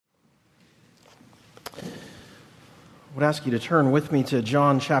I would ask you to turn with me to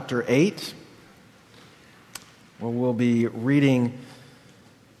John chapter 8, where we'll be reading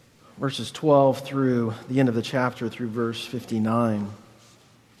verses 12 through the end of the chapter, through verse 59.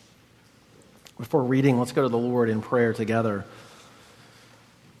 Before reading, let's go to the Lord in prayer together.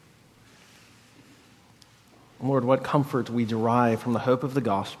 Lord, what comfort we derive from the hope of the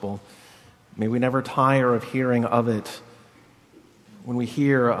gospel. May we never tire of hearing of it. When we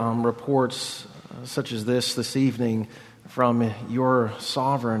hear reports such as this evening from your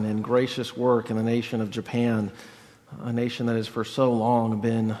sovereign and gracious work in the nation of Japan, a nation that has for so long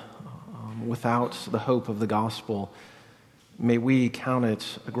been without the hope of the gospel, may we count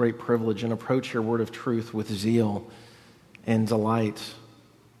it a great privilege and approach your word of truth with zeal and delight,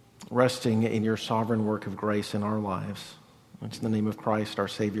 resting in your sovereign work of grace in our lives. It's in the name of Christ, our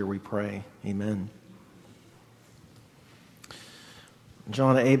Savior, we pray. Amen.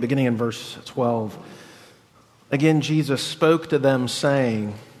 John 8, beginning in verse 12. Again, Jesus spoke to them,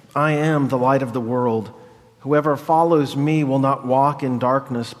 saying, I am the light of the world. Whoever follows me will not walk in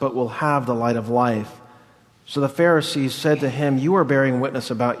darkness, but will have the light of life. So the Pharisees said to him, You are bearing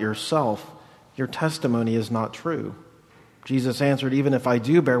witness about yourself. Your testimony is not true. Jesus answered, Even if I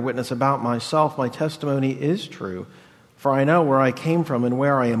do bear witness about myself, my testimony is true. For I know where I came from and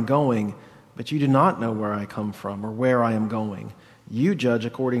where I am going, but you do not know where I come from or where I am going. You judge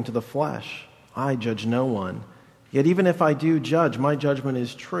according to the flesh. I judge no one. Yet even if I do judge, my judgment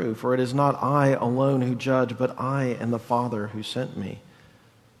is true, for it is not I alone who judge, but I and the Father who sent me.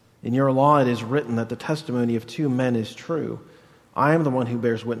 In your law it is written that the testimony of two men is true. I am the one who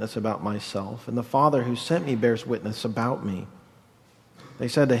bears witness about myself, and the Father who sent me bears witness about me. They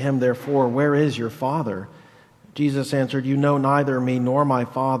said to him, therefore, where is your Father? Jesus answered, You know neither me nor my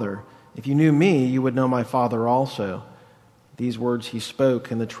Father. If you knew me, you would know my Father also. These words he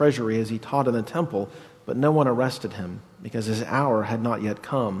spoke in the treasury as he taught in the temple, but no one arrested him, because his hour had not yet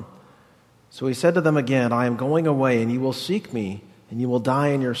come. So he said to them again, I am going away, and you will seek me, and you will die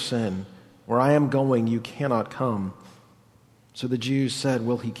in your sin. Where I am going, you cannot come. So the Jews said,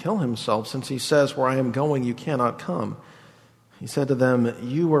 Will he kill himself, since he says, Where I am going, you cannot come? He said to them,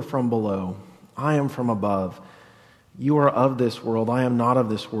 You are from below, I am from above. You are of this world, I am not of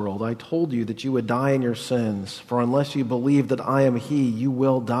this world. I told you that you would die in your sins, for unless you believe that I am he, you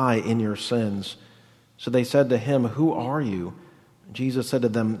will die in your sins. So they said to him, Who are you? Jesus said to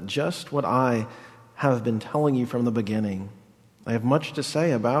them, Just what I have been telling you from the beginning. I have much to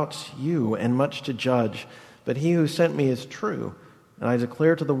say about you and much to judge, but he who sent me is true, and I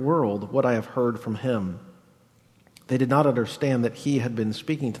declare to the world what I have heard from him. They did not understand that he had been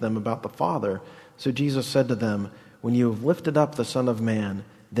speaking to them about the Father. So Jesus said to them, When you have lifted up the Son of Man,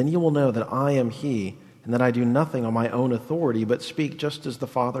 then you will know that I am he, and that I do nothing on my own authority, but speak just as the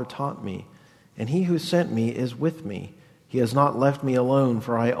Father taught me. And he who sent me is with me. He has not left me alone,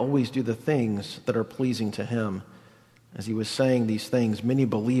 for I always do the things that are pleasing to him. As he was saying these things, many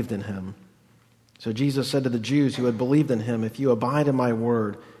believed in him. So Jesus said to the Jews who had believed in him, If you abide in my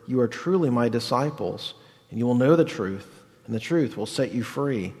word, you are truly my disciples, and you will know the truth, and the truth will set you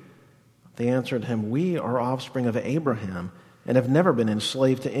free. They answered him, We are offspring of Abraham, and have never been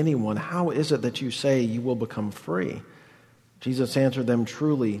enslaved to anyone. How is it that you say you will become free? Jesus answered them,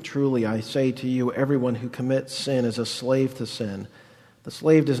 Truly, truly, I say to you, everyone who commits sin is a slave to sin. The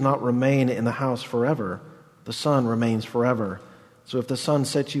slave does not remain in the house forever. The Son remains forever. So if the Son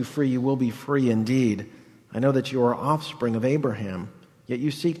sets you free, you will be free indeed. I know that you are offspring of Abraham, yet you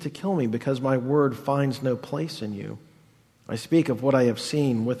seek to kill me because my word finds no place in you. I speak of what I have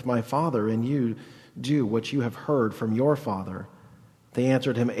seen with my father, and you do what you have heard from your father. They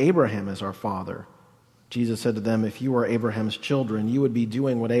answered him, Abraham is our father. Jesus said to them, If you were Abraham's children, you would be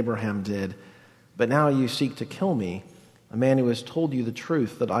doing what Abraham did. But now you seek to kill me, a man who has told you the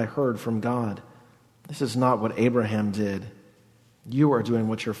truth that I heard from God. This is not what Abraham did. You are doing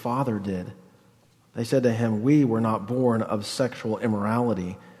what your father did. They said to him, We were not born of sexual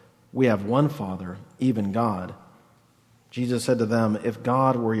immorality. We have one Father, even God. Jesus said to them, If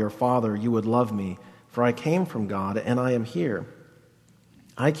God were your Father, you would love me, for I came from God, and I am here.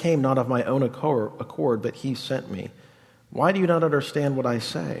 I came not of my own accord, but he sent me. Why do you not understand what I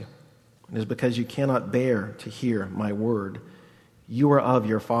say? It is because you cannot bear to hear my word. You are of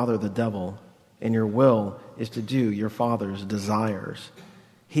your father the devil, and your will is to do your father's desires.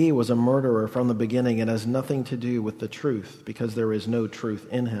 He was a murderer from the beginning and has nothing to do with the truth, because there is no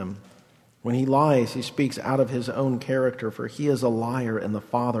truth in him. When he lies, he speaks out of his own character, for he is a liar and the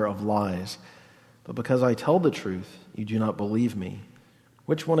father of lies. But because I tell the truth, you do not believe me.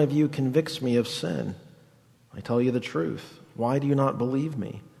 Which one of you convicts me of sin? I tell you the truth. Why do you not believe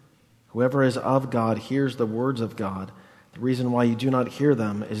me? Whoever is of God hears the words of God. The reason why you do not hear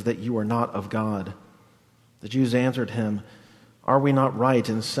them is that you are not of God." The Jews answered him, "Are we not right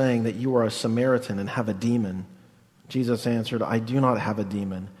in saying that you are a Samaritan and have a demon?" Jesus answered, "I do not have a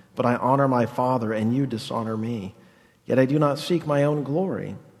demon, but I honor my Father, and you dishonor me. Yet I do not seek my own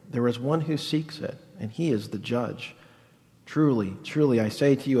glory. There is one who seeks it, and he is the judge. Truly, truly, I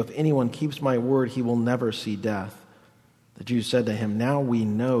say to you, if anyone keeps my word, he will never see death." The Jews said to him, "Now we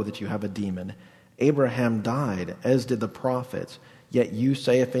know that you have a demon. Abraham died, as did the prophets. Yet you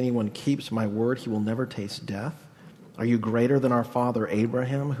say, if anyone keeps my word, he will never taste death? Are you greater than our father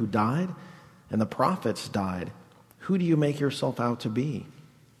Abraham, who died? And the prophets died. Who do you make yourself out to be?"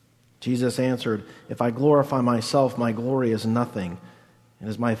 Jesus answered, "If I glorify myself, my glory is nothing. It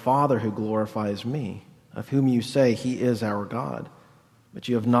is my Father who glorifies me, of whom you say he is our God. But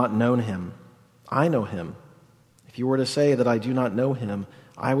you have not known him. I know him. If you were to say that I do not know him,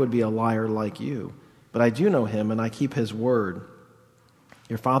 I would be a liar like you. But I do know him, and I keep his word.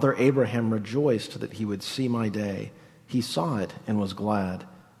 Your father Abraham rejoiced that he would see my day. He saw it and was glad."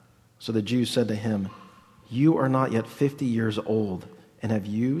 So the Jews said to him, "You are not yet 50 years old, and have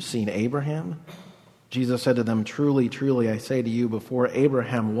you seen Abraham?" Jesus said to them, "Truly, truly, I say to you, before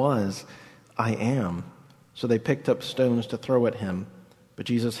Abraham was, I am." So they picked up stones to throw at him, but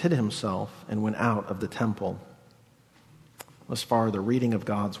Jesus hid himself and went out of the temple. Thus far, the reading of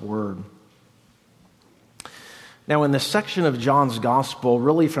God's word. Now, in this section of John's gospel,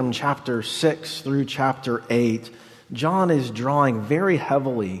 really from chapter 6 through chapter 8, John is drawing very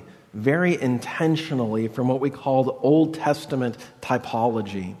heavily, very intentionally from what we call the Old Testament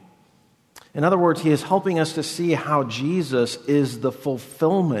typology. In other words, he is helping us to see how Jesus is the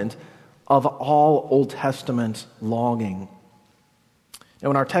fulfillment of all Old Testament longing. Now,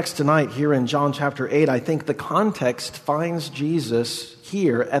 in our text tonight here in John chapter 8, I think the context finds Jesus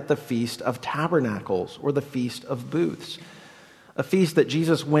here at the Feast of Tabernacles, or the Feast of Booths, a feast that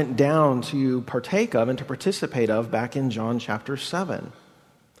Jesus went down to partake of and to participate of back in John chapter 7.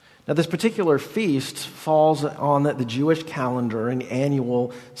 Now, this particular feast falls on the Jewish calendar, an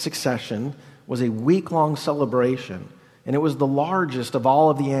annual succession, was a week-long celebration, and it was the largest of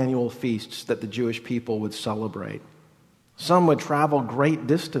all of the annual feasts that the Jewish people would celebrate. Some would travel great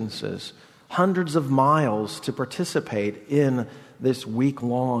distances, hundreds of miles, to participate in this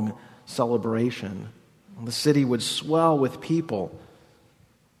week-long celebration. The city would swell with people,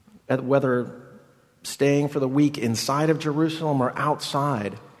 whether staying for the week inside of Jerusalem or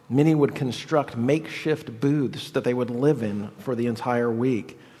outside. Many would construct makeshift booths that they would live in for the entire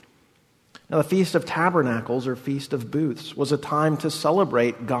week. Now, the Feast of Tabernacles, or Feast of Booths, was a time to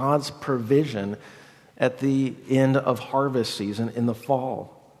celebrate God's provision at the end of harvest season in the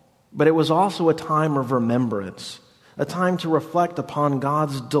fall. But it was also a time of remembrance, a time to reflect upon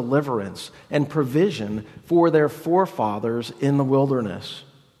God's deliverance and provision for their forefathers in the wilderness.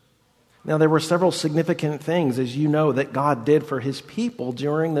 Now, there were several significant things, as you know, that God did for his people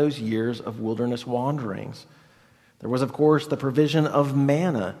during those years of wilderness wanderings. There was, of course, the provision of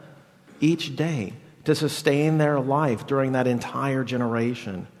manna each day to sustain their life during that entire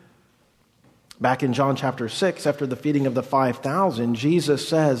generation. Back in John chapter 6, after the feeding of the 5,000, Jesus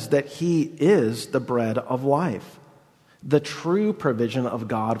says that he is the bread of life, the true provision of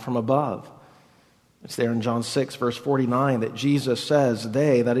God from above. It's there in John 6, verse 49, that Jesus says,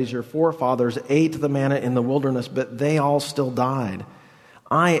 "They," that is your forefathers, "ate the manna in the wilderness, but they all still died.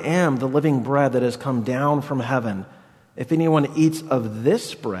 I am the living bread that has come down from heaven. If anyone eats of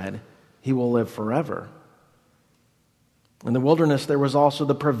this bread, he will live forever." In the wilderness, there was also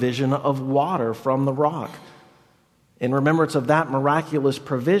the provision of water from the rock. In remembrance of that miraculous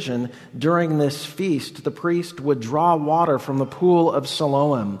provision, during this feast, the priest would draw water from the pool of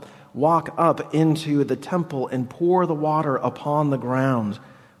Siloam, walk up into the temple, and pour the water upon the ground,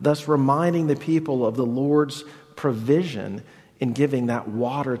 thus reminding the people of the Lord's provision in giving that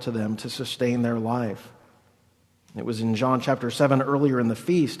water to them to sustain their life. It was in John chapter 7, earlier in the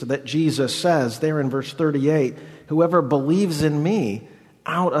feast, that Jesus says, there in verse 38, "Whoever believes in me,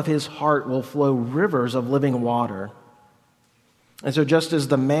 out of his heart will flow rivers of living water." And so just as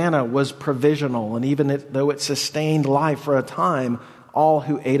the manna was provisional, and even though it sustained life for a time, all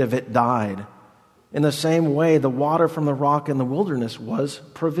who ate of it died. In the same way, the water from the rock in the wilderness was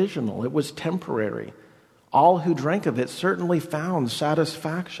provisional. It was temporary. All who drank of it certainly found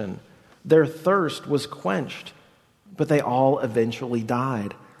satisfaction. Their thirst was quenched, but they all eventually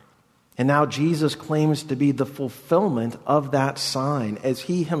died. And now Jesus claims to be the fulfillment of that sign, as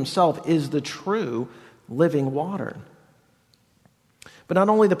he himself is the true living water. But not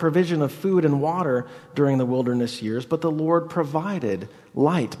only the provision of food and water during the wilderness years, but the Lord provided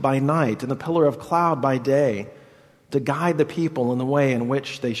light by night and the pillar of cloud by day to guide the people in the way in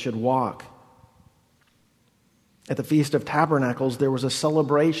which they should walk. At the Feast of Tabernacles, there was a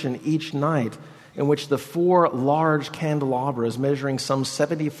celebration each night in which the 4 large candelabras measuring some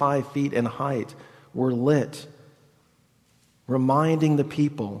 75 feet in height were lit, reminding the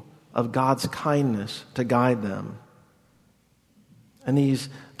people of God's kindness to guide them. And these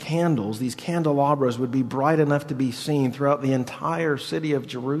candles, these candelabras, would be bright enough to be seen throughout the entire city of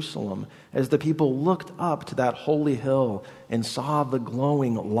Jerusalem as the people looked up to that holy hill and saw the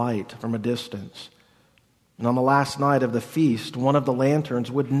glowing light from a distance. And on the last night of the feast, one of the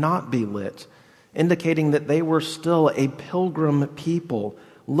lanterns would not be lit, indicating that they were still a pilgrim people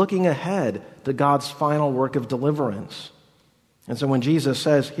looking ahead to God's final work of deliverance. And so when Jesus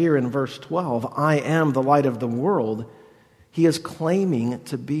says here in verse 12, "I am the light of the world," he is claiming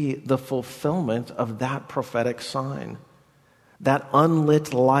to be the fulfillment of that prophetic sign. That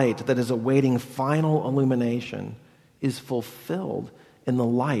unlit light that is awaiting final illumination is fulfilled in the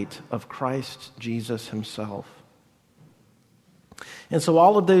light of Christ Jesus himself. And so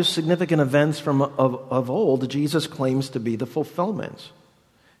all of those significant events of old, Jesus claims to be the fulfillment.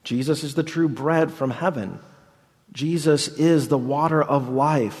 Jesus is the true bread from heaven. Jesus is the water of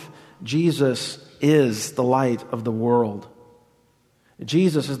life. Jesus is the light of the world.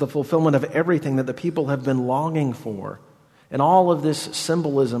 Jesus is the fulfillment of everything that the people have been longing for. And all of this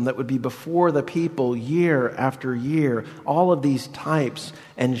symbolism that would be before the people year after year, all of these types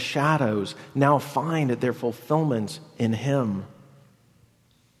and shadows now find their fulfillment in him.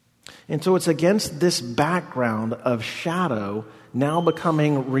 And so it's against this background of shadow now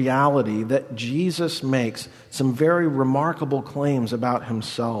becoming reality that Jesus makes some very remarkable claims about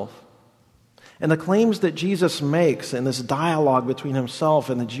himself. And the claims that Jesus makes in this dialogue between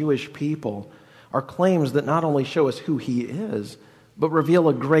himself and the Jewish people are claims that not only show us who he is, but reveal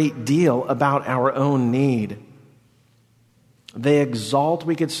a great deal about our own need. They exalt,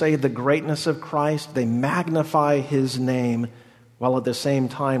 we could say, the greatness of Christ. They magnify his name, while at the same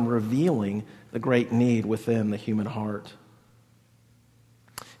time revealing the great need within the human heart.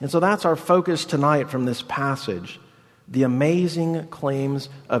 And so that's our focus tonight from this passage. The amazing claims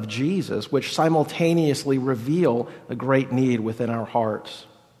of Jesus, which simultaneously reveal a great need within our hearts.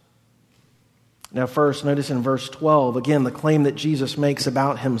 Now first, notice in verse 12, again, the claim that Jesus makes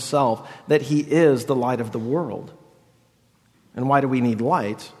about himself, that he is the light of the world. And why do we need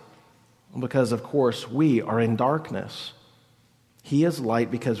light? Well, because, of course, we are in darkness. He is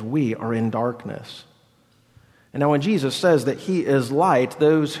light because we are in darkness. And now when Jesus says that he is light,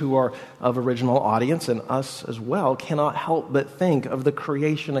 those who are of original audience, and us as well, cannot help but think of the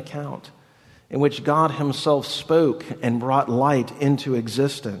creation account in which God himself spoke and brought light into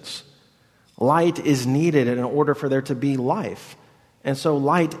existence. Light is needed in order for there to be life. And so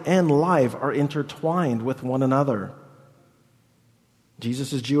light and life are intertwined with one another.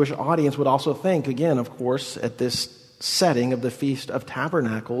 Jesus' Jewish audience would also think, again, of course, at this setting of the Feast of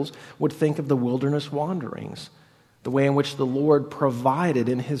Tabernacles, would think of the wilderness wanderings, the way in which the Lord provided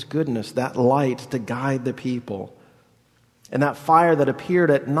in his goodness that light to guide the people. And that fire that appeared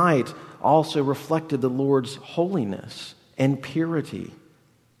at night also reflected the Lord's holiness and purity.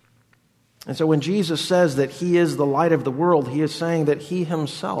 And so when Jesus says that he is the light of the world, he is saying that he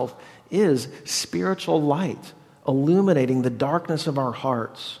himself is spiritual light, illuminating the darkness of our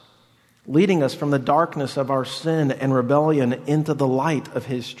hearts, leading us from the darkness of our sin and rebellion into the light of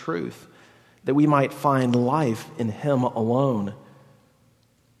his truth, that we might find life in him alone.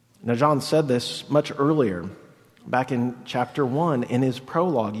 Now, John said this much earlier, back in chapter 1, in his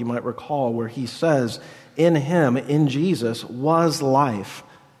prologue, you might recall, where he says, "In him, in Jesus, was life,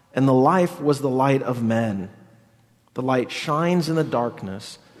 and the life was the light of men. The light shines in the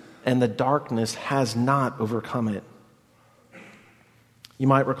darkness, and the darkness has not overcome it." You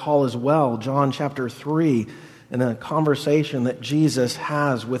might recall as well, John chapter 3, in a conversation that Jesus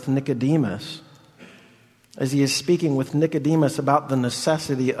has with Nicodemus. As he is speaking with Nicodemus about the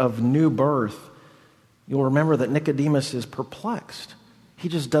necessity of new birth, you'll remember that Nicodemus is perplexed. He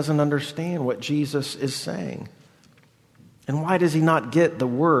just doesn't understand what Jesus is saying. And why does he not get the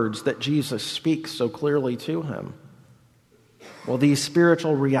words that Jesus speaks so clearly to him? Well, these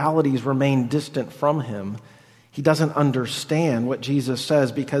spiritual realities remain distant from him. He doesn't understand what Jesus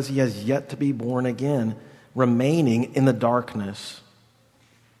says because he has yet to be born again, remaining in the darkness.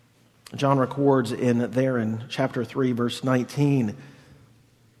 John records in chapter 3, verse 19,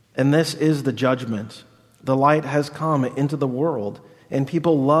 "And this is the judgment. The light has come into the world, and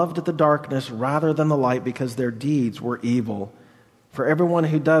people loved the darkness rather than the light because their deeds were evil. For everyone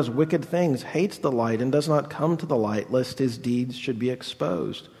who does wicked things hates the light and does not come to the light, lest his deeds should be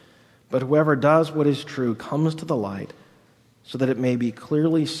exposed. But whoever does what is true comes to the light, so that it may be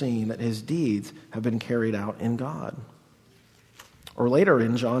clearly seen that his deeds have been carried out in God." Or later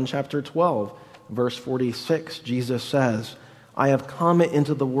in John chapter 12, verse 46, Jesus says, "I have come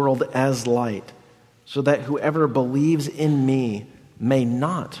into the world as light, so that whoever believes in me may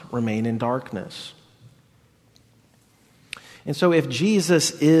not remain in darkness." And so if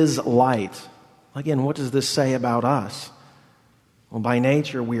Jesus is light, again, what does this say about us? Well, by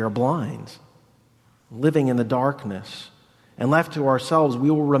nature, we are blind, living in the darkness. And left to ourselves,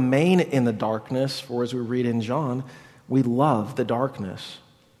 we will remain in the darkness, for as we read in John, we love the darkness.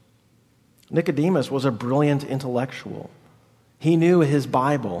 Nicodemus was a brilliant intellectual. He knew his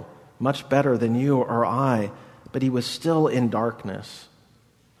Bible much better than you or I, but he was still in darkness.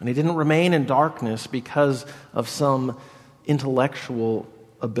 And he didn't remain in darkness because of some intellectual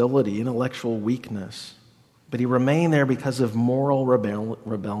ability, intellectual weakness. But he remained there because of moral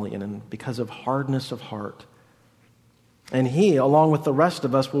rebellion and because of hardness of heart. And he, along with the rest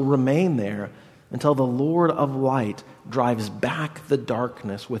of us, will remain there until the Lord of light drives back the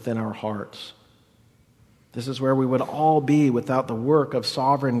darkness within our hearts. This is where we would all be without the work of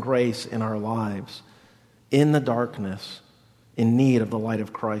sovereign grace in our lives, in the darkness, in need of the light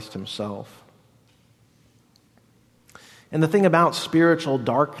of Christ himself. And the thing about spiritual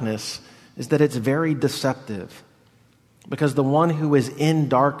darkness is that it's very deceptive, because the one who is in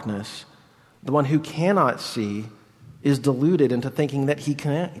darkness, the one who cannot see, is deluded into thinking that he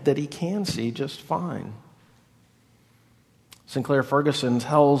can see just fine. Sinclair Ferguson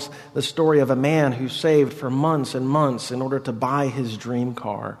tells the story of a man who saved for months and months in order to buy his dream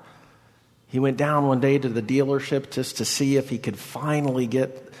car. He went down one day to the dealership just to see if he could finally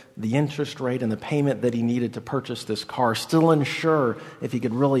get the interest rate and the payment that he needed to purchase this car, still unsure if he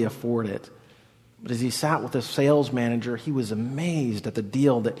could really afford it. But as he sat with the sales manager, he was amazed at the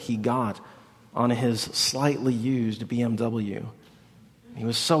deal that he got on his slightly used BMW. He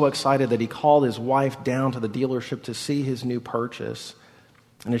was so excited that he called his wife down to the dealership to see his new purchase.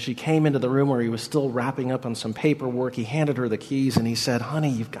 And as she came into the room where he was still wrapping up on some paperwork, he handed her the keys and he said, "Honey,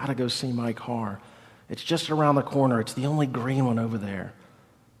 you've got to go see my car. It's just around the corner. It's the only green one over there."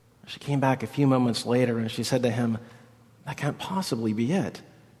 She came back a few moments later and she said to him, "That can't possibly be it.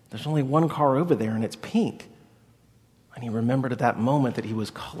 There's only one car over there and it's pink." And he remembered at that moment that he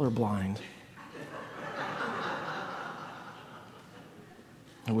was colorblind.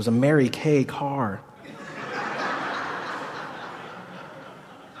 It was a Mary Kay car.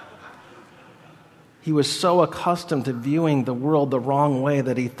 He was so accustomed to viewing the world the wrong way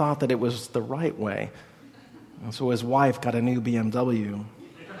that he thought that it was the right way. And so his wife got a new BMW.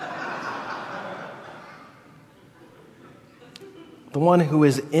 The one who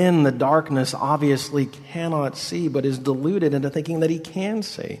is in the darkness obviously cannot see, but is deluded into thinking that he can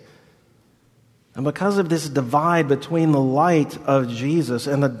see. And because of this divide between the light of Jesus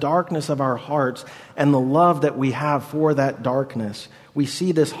and the darkness of our hearts and the love that we have for that darkness, we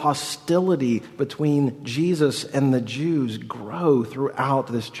see this hostility between Jesus and the Jews grow throughout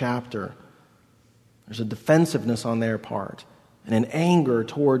this chapter. There's a defensiveness on their part and an anger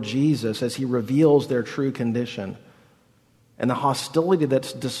toward Jesus as he reveals their true condition. And the hostility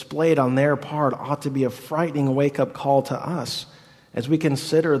that's displayed on their part ought to be a frightening wake-up call to us as we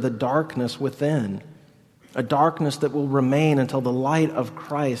consider the darkness within, a darkness that will remain until the light of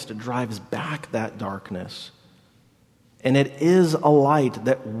Christ drives back that darkness. And it is a light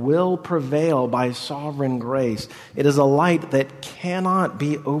that will prevail by sovereign grace. It is a light that cannot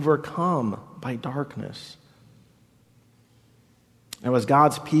be overcome by darkness. Now, as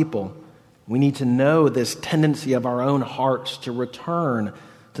God's people, we need to know this tendency of our own hearts to return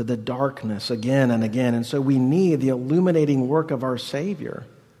to the darkness again and again. And so we need the illuminating work of our Savior.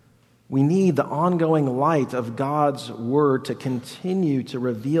 We need the ongoing light of God's Word to continue to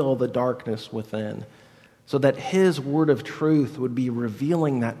reveal the darkness within, so that His Word of truth would be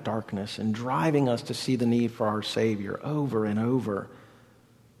revealing that darkness and driving us to see the need for our Savior over and over.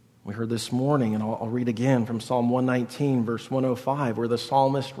 We heard this morning, and I'll read again from Psalm 119, verse 105, where the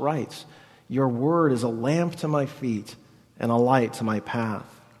psalmist writes, "Your word is a lamp to my feet and a light to my path."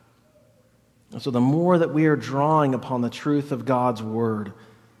 And so the more that we are drawing upon the truth of God's word,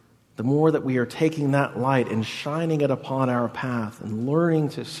 the more that we are taking that light and shining it upon our path and learning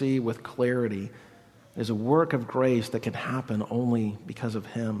to see with clarity, is a work of grace that can happen only because of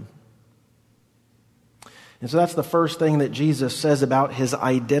Him. And so that's the first thing that Jesus says about His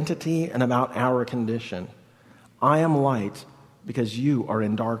identity and about our condition. I am light because you are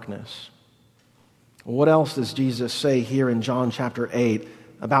in darkness. What else does Jesus say here in John chapter 8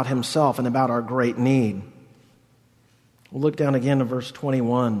 about himself and about our great need? We'll look down again to verse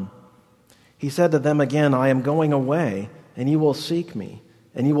 21. He said to them again, I am going away, and you will seek me,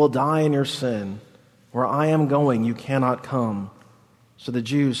 and you will die in your sin. Where I am going, you cannot come. So the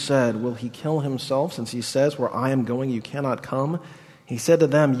Jews said, will he kill himself, since he says, where I am going, you cannot come? He said to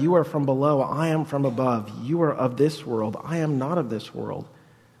them, you are from below, I am from above. You are of this world, I am not of this world.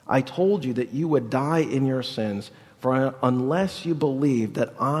 I told you that you would die in your sins, for unless you believe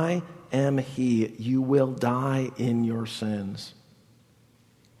that I am he, you will die in your sins.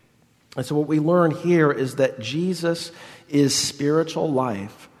 And so what we learn here is that Jesus is spiritual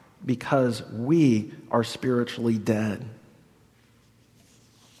life because we are spiritually dead.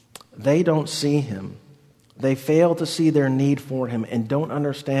 They don't see him. They fail to see their need for him and don't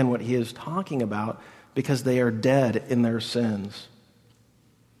understand what he is talking about because they are dead in their sins.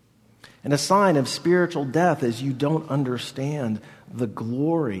 And a sign of spiritual death is you don't understand the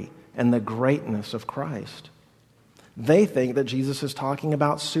glory and the greatness of Christ. They think that Jesus is talking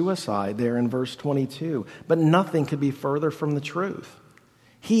about suicide there in verse 22, but nothing could be further from the truth.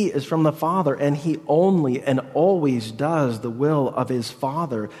 He is from the Father, and he only and always does the will of his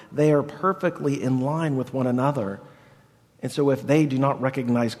Father. They are perfectly in line with one another. And so if they do not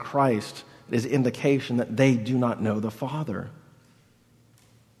recognize Christ, it is indication that they do not know the Father.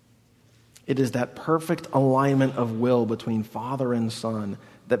 It is that perfect alignment of will between Father and Son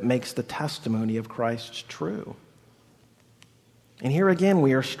that makes the testimony of Christ true. And here again,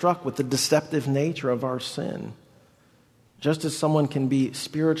 we are struck with the deceptive nature of our sin. Just as someone can be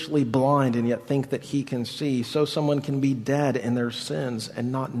spiritually blind and yet think that he can see, so someone can be dead in their sins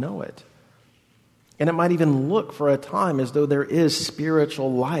and not know it. And it might even look for a time as though there is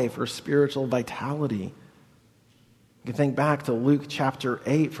spiritual life or spiritual vitality. You can think back to Luke chapter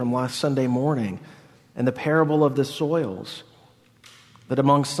 8 from last Sunday morning and the parable of the soils. That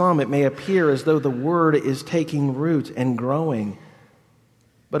among some it may appear as though the word is taking root and growing.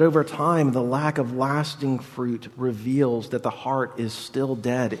 But over time, the lack of lasting fruit reveals that the heart is still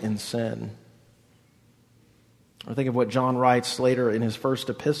dead in sin. Or think of what John writes later in his first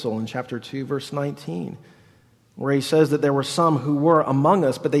epistle in chapter 2, verse 19, where he says that there were some who were among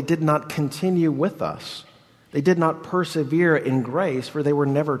us, but they did not continue with us. They did not persevere in grace, for they were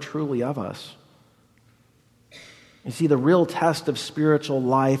never truly of us. You see, the real test of spiritual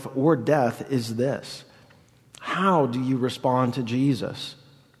life or death is this. How do you respond to Jesus?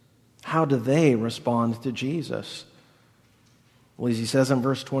 How do they respond to Jesus? Well, as he says in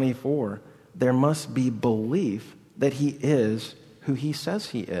verse 24, there must be belief that he is who he says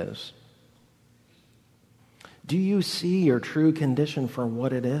he is. Do you see your true condition for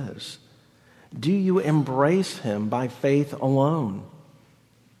what it is? Do you embrace him by faith alone?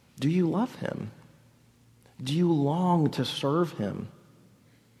 Do you love him? Do you long to serve him?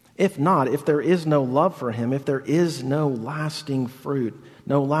 If not, if there is no love for him, if there is no lasting fruit,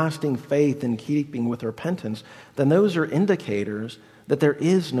 no lasting faith in keeping with repentance, then those are indicators that there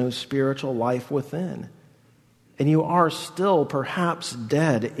is no spiritual life within. And you are still perhaps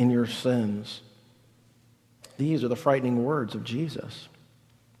dead in your sins. These are the frightening words of Jesus.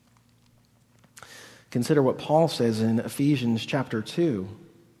 Consider what Paul says in Ephesians chapter 2.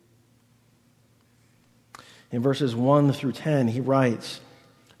 In verses 1 through 10, he writes,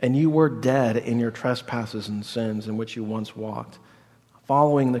 and you were dead in your trespasses and sins in which you once walked,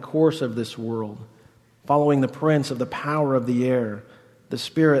 following the course of this world, following the prince of the power of the air, the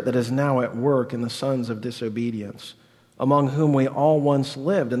spirit that is now at work in the sons of disobedience, among whom we all once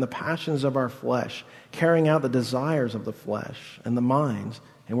lived in the passions of our flesh, carrying out the desires of the flesh and the minds,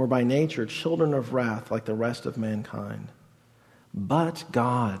 and were by nature children of wrath like the rest of mankind. But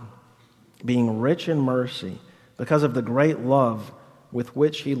God, being rich in mercy, because of the great love with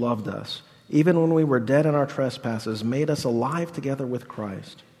which he loved us, even when we were dead in our trespasses, made us alive together with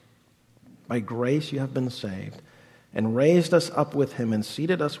Christ. By grace you have been saved, and raised us up with him and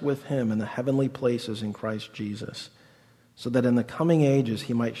seated us with him in the heavenly places in Christ Jesus, so that in the coming ages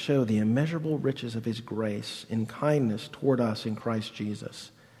he might show the immeasurable riches of his grace in kindness toward us in Christ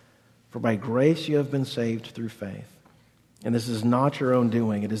Jesus. For by grace you have been saved through faith. And this is not your own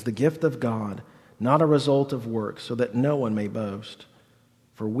doing. It is the gift of God, not a result of works, so that no one may boast.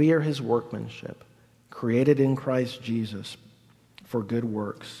 For we are his workmanship, created in Christ Jesus for good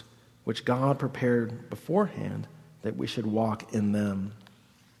works, which God prepared beforehand that we should walk in them.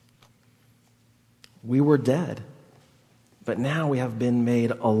 We were dead, but now we have been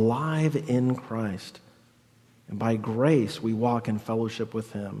made alive in Christ. And by grace we walk in fellowship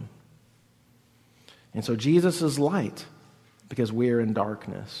with him. And so Jesus is light because we are in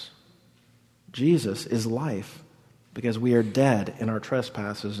darkness. Jesus is life because we are dead in our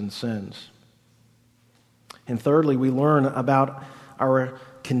trespasses and sins. And thirdly, we learn about our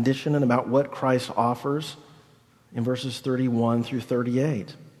condition and about what Christ offers in verses 31 through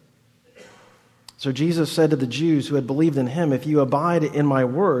 38. So Jesus said to the Jews who had believed in him, "If you abide in my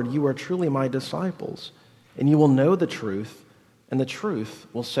word, you are truly my disciples, and you will know the truth, and the truth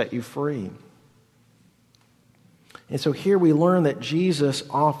will set you free." And so here we learn that Jesus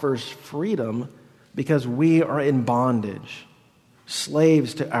offers freedom because we are in bondage,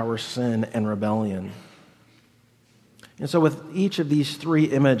 slaves to our sin and rebellion. And so with each of these three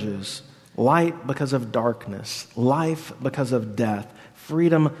images, light because of darkness, life because of death,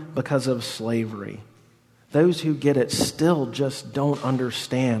 freedom because of slavery, those who get it still just don't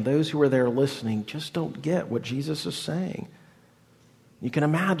understand. Those who are there listening just don't get what Jesus is saying. You can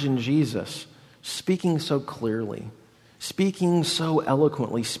imagine Jesus speaking so clearly, speaking so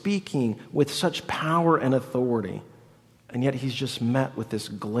eloquently, speaking with such power and authority, and yet he's just met with this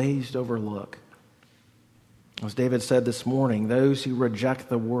glazed over look. As David said this morning, those who reject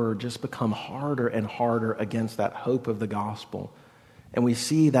the word just become harder and harder against that hope of the gospel. And we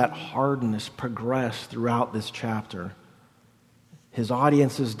see that hardness progress throughout this chapter. His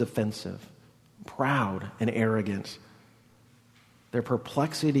audience is defensive, proud, and arrogant. Their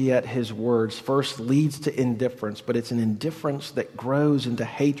perplexity at his words first leads to indifference, but it's an indifference that grows into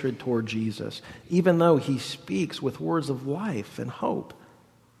hatred toward Jesus, even though he speaks with words of life and hope.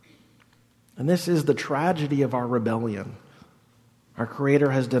 And this is the tragedy of our rebellion. Our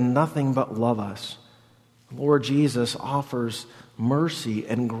Creator has done nothing but love us. Lord Jesus offers mercy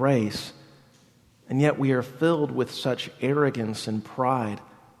and grace, and yet we are filled with such arrogance and pride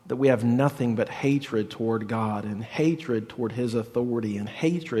that we have nothing but hatred toward God and hatred toward his authority and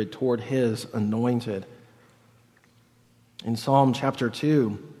hatred toward his anointed. In Psalm chapter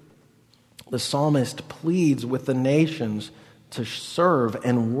 2, the psalmist pleads with the nations to serve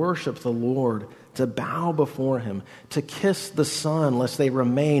and worship the Lord, to bow before him, to kiss the Son, lest they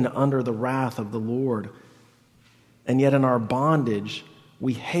remain under the wrath of the Lord. And yet in our bondage,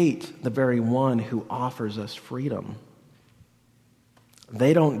 we hate the very one who offers us freedom.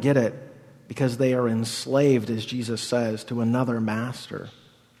 They don't get it because they are enslaved, as Jesus says, to another master.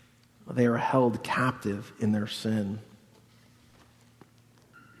 They are held captive in their sin.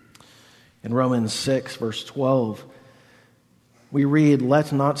 In Romans 6, verse 12, we read,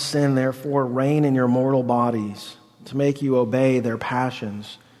 "Let not sin therefore reign in your mortal bodies, to make you obey their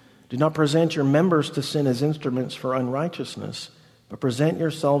passions. Do not present your members to sin as instruments for unrighteousness, but present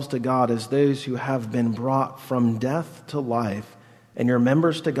yourselves to God as those who have been brought from death to life, and your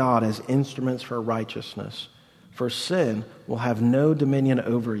members to God as instruments for righteousness. For sin will have no dominion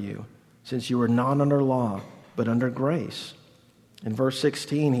over you, since you are not under law, but under grace." In verse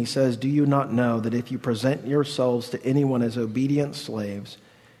 16, he says, "Do you not know that if you present yourselves to anyone as obedient slaves,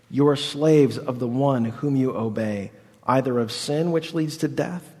 you are slaves of the one whom you obey, either of sin which leads to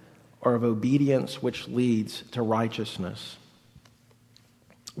death, or of obedience which leads to righteousness?"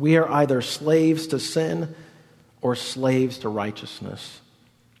 We are either slaves to sin or slaves to righteousness.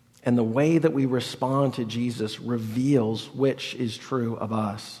 And the way that we respond to Jesus reveals which is true of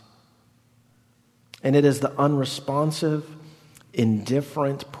us. And it is the unresponsive,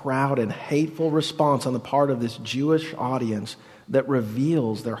 indifferent, proud, and hateful response on the part of this Jewish audience that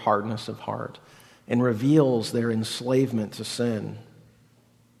reveals their hardness of heart and reveals their enslavement to sin.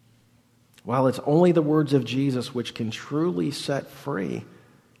 While it's only the words of Jesus which can truly set free,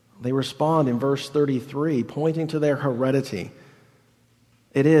 they respond in verse 33, pointing to their heredity.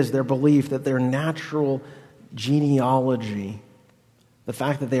 It is their belief that their natural genealogy, the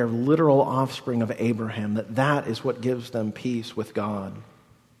fact that they are literal offspring of Abraham, that is what gives them peace with God.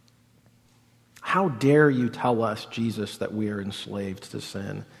 How dare you tell us, Jesus, that we are enslaved to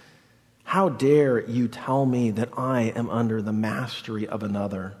sin? How dare you tell me that I am under the mastery of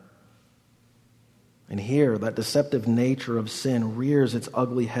another? And here, that deceptive nature of sin rears its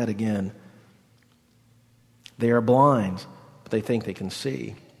ugly head again. They are blind, but they think they can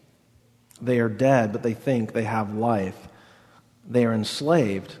see. They are dead, but they think they have life. They are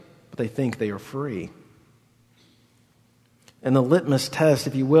enslaved, but they think they are free. And the litmus test,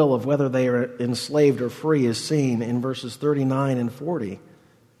 if you will, of whether they are enslaved or free is seen in verses 39 and 40.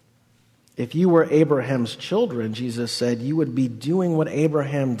 If you were Abraham's children, Jesus said, you would be doing what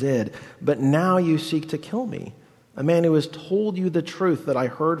Abraham did, but now you seek to kill me, a man who has told you the truth that I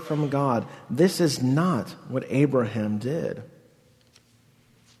heard from God. This is not what Abraham did.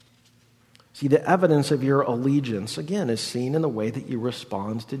 See, the evidence of your allegiance, again, is seen in the way that you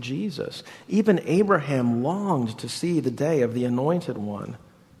respond to Jesus. Even Abraham longed to see the day of the Anointed One.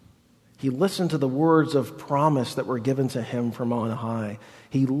 He listened to the words of promise that were given to him from on high.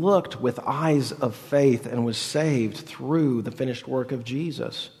 He looked with eyes of faith and was saved through the finished work of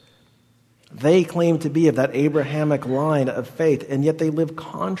Jesus. They claim to be of that Abrahamic line of faith, and yet they live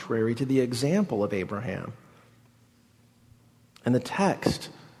contrary to the example of Abraham. And the text,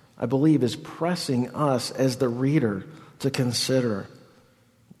 I believe, is pressing us as the reader to consider,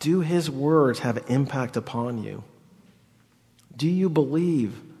 do his words have impact upon you? Do you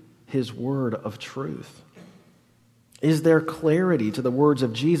believe his word of truth? Is there clarity to the words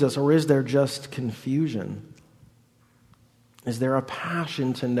of Jesus, or is there just confusion? Is there a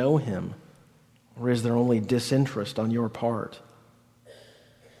passion to know him, or is there only disinterest on your part?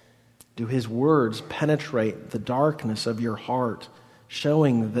 Do his words penetrate the darkness of your heart,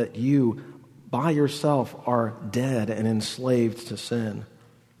 showing that you, by yourself, are dead and enslaved to sin?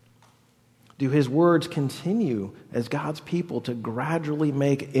 Do his words continue as God's people to gradually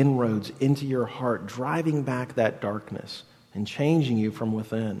make inroads into your heart, driving back that darkness and changing you from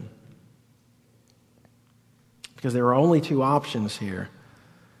within? Because there are only two options here.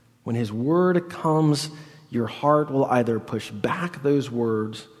 When his word comes, your heart will either push back those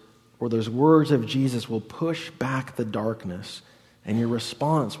words, or those words of Jesus will push back the darkness, and your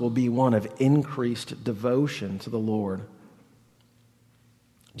response will be one of increased devotion to the Lord.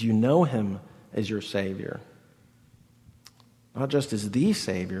 Do you know him as your Savior? Not just as the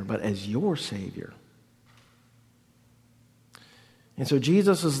Savior, but as your Savior. And so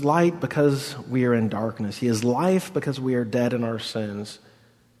Jesus is light because we are in darkness. He is life because we are dead in our sins.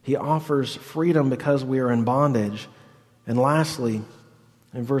 He offers freedom because we are in bondage. And lastly,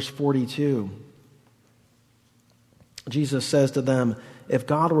 in verse 42, Jesus says to them, "If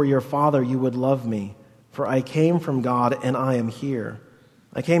God were your Father, you would love me, for I came from God and I am here.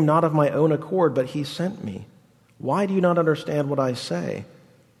 I came not of my own accord, but he sent me. Why do you not understand what I say?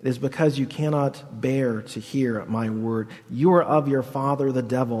 It is because you cannot bear to hear my word. You are of your father the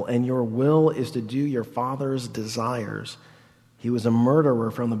devil, and your will is to do your father's desires. He was a murderer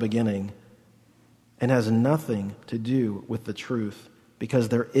from the beginning and has nothing to do with the truth, because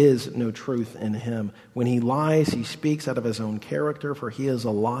there is no truth in him. When he lies, he speaks out of his own character, for he is a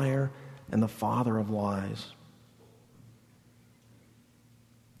liar and the father of lies."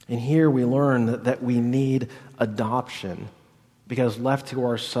 And here we learn that we need adoption, because left to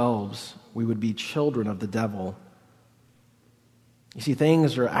ourselves, we would be children of the devil. You see,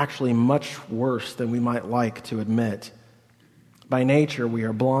 things are actually much worse than we might like to admit. By nature, we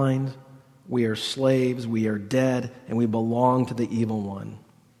are blind, we are slaves, we are dead, and we belong to the evil one.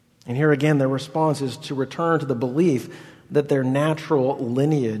 And here again, their response is to return to the belief that their natural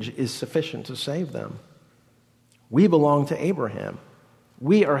lineage is sufficient to save them. We belong to Abraham.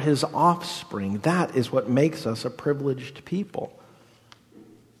 We are his offspring. That is what makes us a privileged people.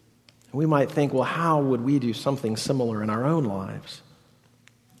 We might think, well, how would we do something similar in our own lives?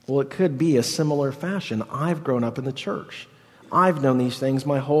 Well, it could be a similar fashion. I've grown up in the church. I've known these things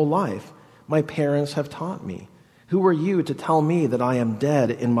my whole life. My parents have taught me. Who are you to tell me that I am dead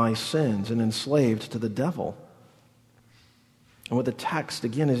in my sins and enslaved to the devil? And what the text,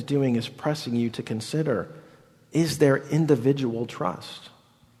 again, is doing is pressing you to consider, is there individual trust?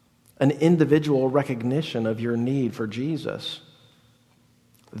 An individual recognition of your need for Jesus?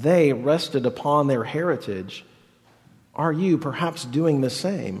 They rested upon their heritage. Are you perhaps doing the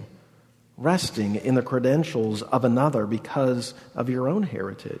same, resting in the credentials of another because of your own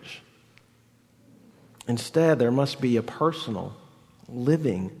heritage? Instead, there must be a personal,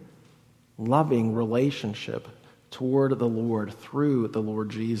 living, loving relationship toward the Lord through the Lord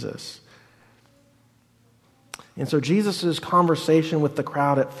Jesus. And so Jesus' conversation with the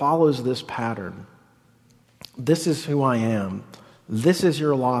crowd, it follows this pattern. This is who I am. This is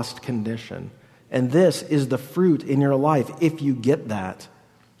your lost condition. And this is the fruit in your life if you get that.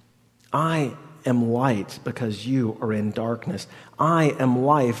 I am light because you are in darkness. I am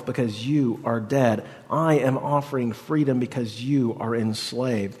life because you are dead. I am offering freedom because you are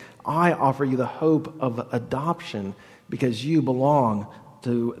enslaved. I offer you the hope of adoption because you belong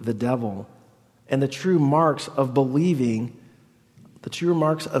to the devil. And the true marks of believing, the true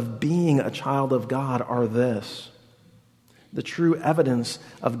marks of being a child of God are this. The true evidence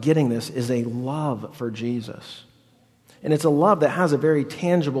of getting this is a love for Jesus. And it's a love that has a very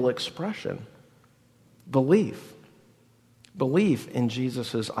tangible expression. Belief. Belief in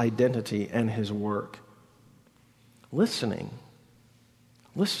Jesus' identity and his work. Listening.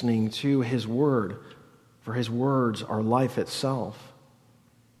 Listening to his word, for his words are life itself.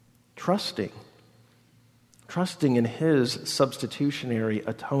 Trusting. Trusting in his substitutionary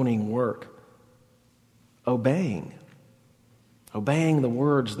atoning work. Obeying. obeying the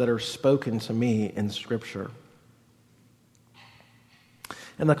words that are spoken to me in Scripture.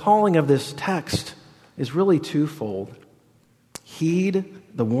 And the calling of this text is really twofold. Heed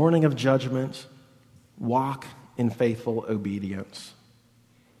the warning of judgment, walk in faithful obedience.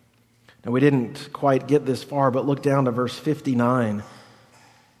 Now, we didn't quite get this far, but look down to verse 59.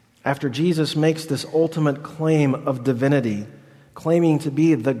 After Jesus makes this ultimate claim of divinity, claiming to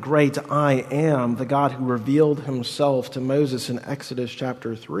be the great I am, the God who revealed himself to Moses in Exodus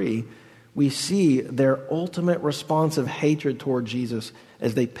chapter 3, we see their ultimate response of hatred toward Jesus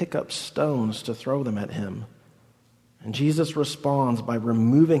as they pick up stones to throw them at him. And Jesus responds by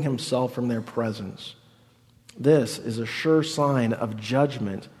removing himself from their presence. This is a sure sign of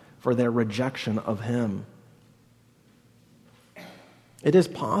judgment for their rejection of him. It is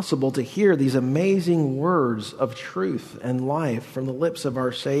possible to hear these amazing words of truth and life from the lips of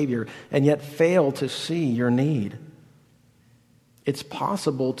our Savior and yet fail to see your need. It's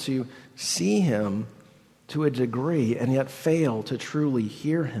possible to see him to a degree and yet fail to truly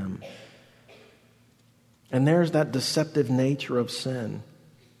hear him. And there's that deceptive nature of sin.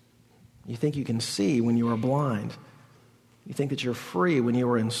 You think you can see when you are blind. You think that you're free when you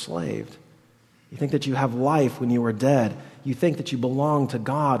are enslaved. You think that you have life when you are dead. You think that you belong to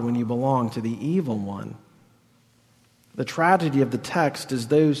God when you belong to the evil one. The tragedy of the text is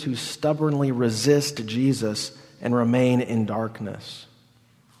those who stubbornly resist Jesus and remain in darkness.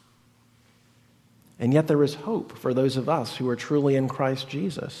 And yet there is hope for those of us who are truly in Christ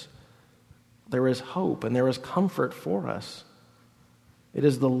Jesus. There is hope and there is comfort for us. It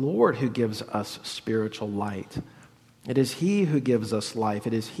is the Lord who gives us spiritual light. It is He who gives us life.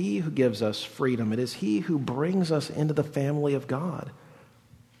 It is He who gives us freedom. It is He who brings us into the family of God.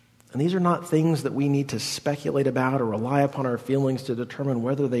 And these are not things that we need to speculate about or rely upon our feelings to determine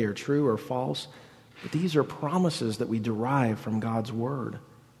whether they are true or false. But these are promises that we derive from God's Word.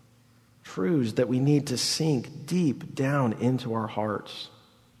 Truths that we need to sink deep down into our hearts.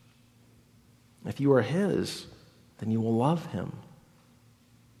 If you are His, then you will love Him.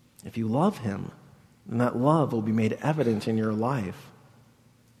 If you love Him, then that love will be made evident in your life.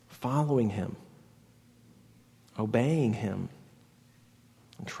 Following Him, obeying Him,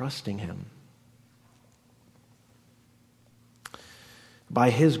 and trusting Him. By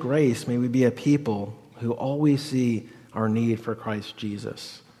His grace, may we be a people who always see our need for Christ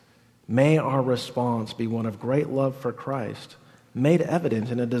Jesus. May our response be one of great love for Christ, made evident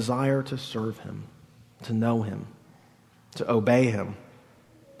in a desire to serve Him, to know Him, to obey Him,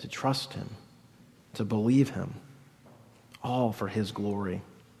 to trust Him, to believe Him, all for His glory.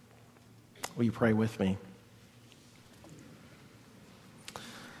 Will you pray with me?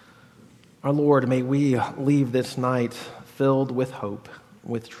 Our Lord, may we leave this night filled with hope,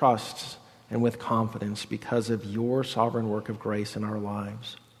 with trust, and with confidence because of your sovereign work of grace in our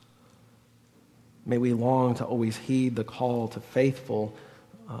lives. May we long to always heed the call to faithful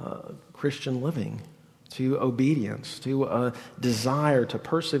Christian living, to obedience, to a desire to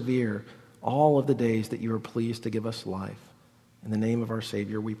persevere all of the days that you are pleased to give us life. In the name of our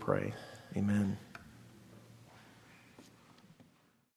Savior we pray. Amen.